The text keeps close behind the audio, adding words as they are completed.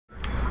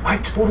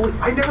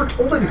I never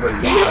told anybody.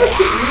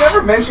 You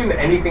never mentioned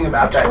anything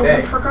about that day.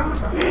 I forgot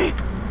about it.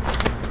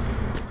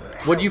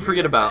 What do you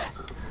forget about?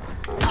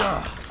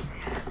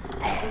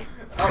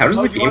 How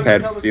does the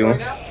gamepad feel?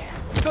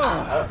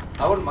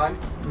 I wouldn't mind.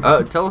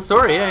 Tell a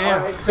story. Yeah.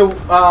 Alright, so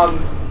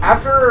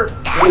after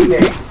game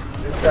days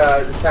this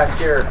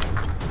past year,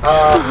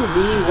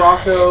 me,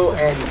 Rocco,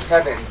 and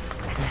Kevin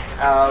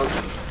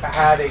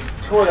had a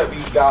tour that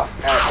we got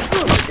at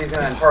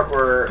Disneyland Park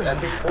where I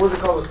think what was it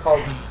called? It was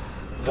called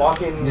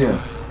Walking.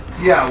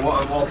 Yeah,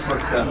 Walt's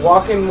Footsteps.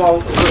 Walking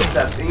Walt's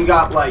Footsteps, and you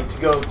got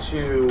to go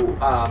to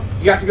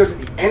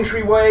the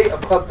entryway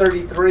of Club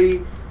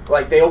 33.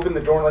 Like they open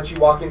the door and let you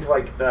walk into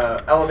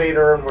the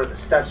elevator and where the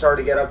steps are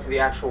to get up to the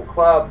actual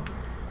club.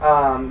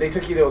 They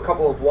took you to a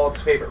couple of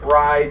Walt's favorite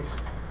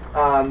rides.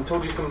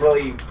 Told you some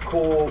really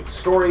cool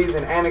stories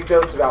and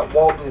anecdotes about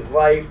Walt and his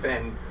life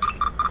and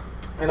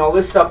all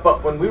this stuff.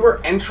 But when we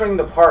were entering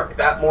the park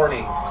that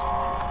morning,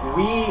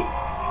 we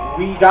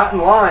got in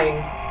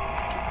line.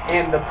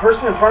 And the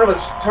person in front of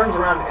us just turns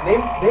around, and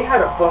they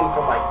had a phone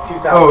from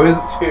 2002. Oh,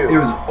 it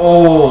was an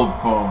old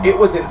phone. It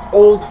was an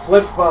old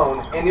flip phone,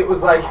 and it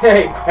was like,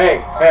 hey,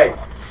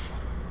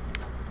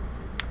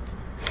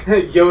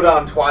 Yoda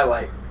on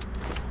Twilight.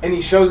 And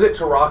he shows it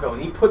to Rocco,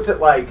 and he puts it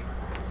like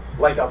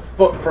a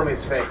foot from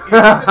his face.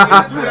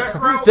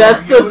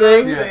 That's the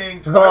thing.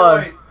 Saying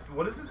Twilight.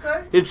 What does it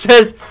say? It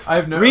says,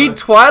 read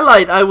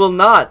Twilight, I will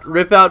not.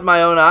 Rip out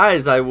my own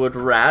eyes, I would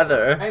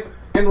rather.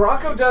 And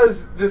Rocco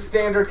does the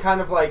standard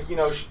kind of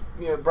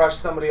brush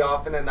somebody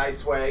off in a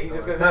nice way. He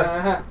just goes,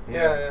 yeah.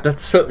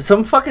 That's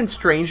some fucking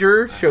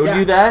stranger showed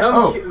you that?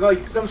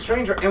 Some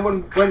stranger. And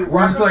when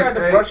Rocco tried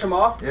to brush him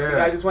off, the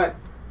guy just went,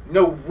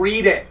 no,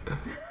 read it.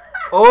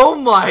 Oh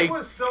my I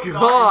was so God.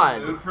 not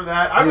in the mood for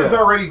that. I was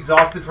already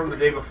exhausted from the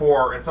day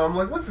before, and so I'm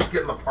like, let's just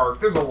get in the park.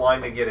 There's a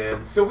line to get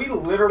in. So we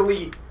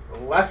literally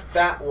left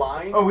that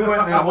line. Oh, we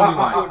went in a holding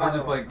line. We're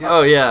just like,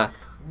 oh, yeah.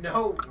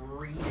 No,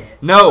 read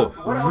it. No,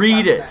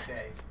 read it.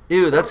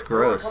 Ew, that's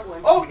gross.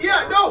 Oh,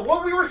 yeah, no.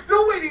 Well, we were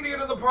still waiting to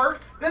get in the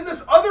park. Then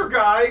this other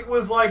guy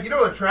was like, you know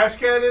where the trash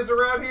can is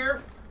around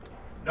here?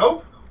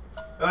 Nope.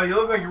 You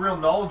look like you're real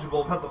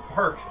knowledgeable about the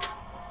park.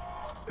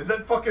 Is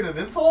that fucking an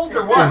insult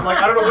or what?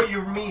 I don't know what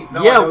you mean.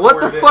 No, yeah,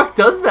 what the fuck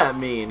does that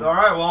mean? All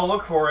right, well, I'll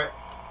look for it.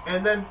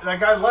 And then that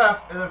guy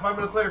left, and then 5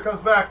 minutes later comes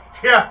back.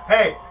 Yeah,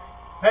 hey,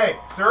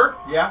 sir?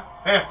 Yeah,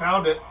 hey, I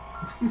found it.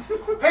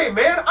 Hey,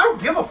 man, I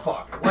don't give a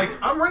fuck.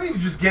 I'm ready to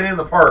just get in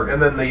the park.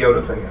 And then the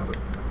Yoda thing happened.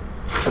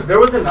 There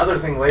was another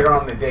thing later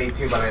on in the day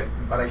too, but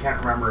I can't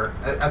remember.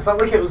 I felt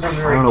like it was when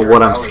we were. I don't know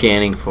what I'm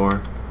scanning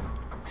for.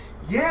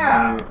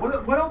 Yeah.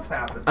 What else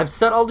happened? I've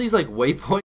set all these waypoints.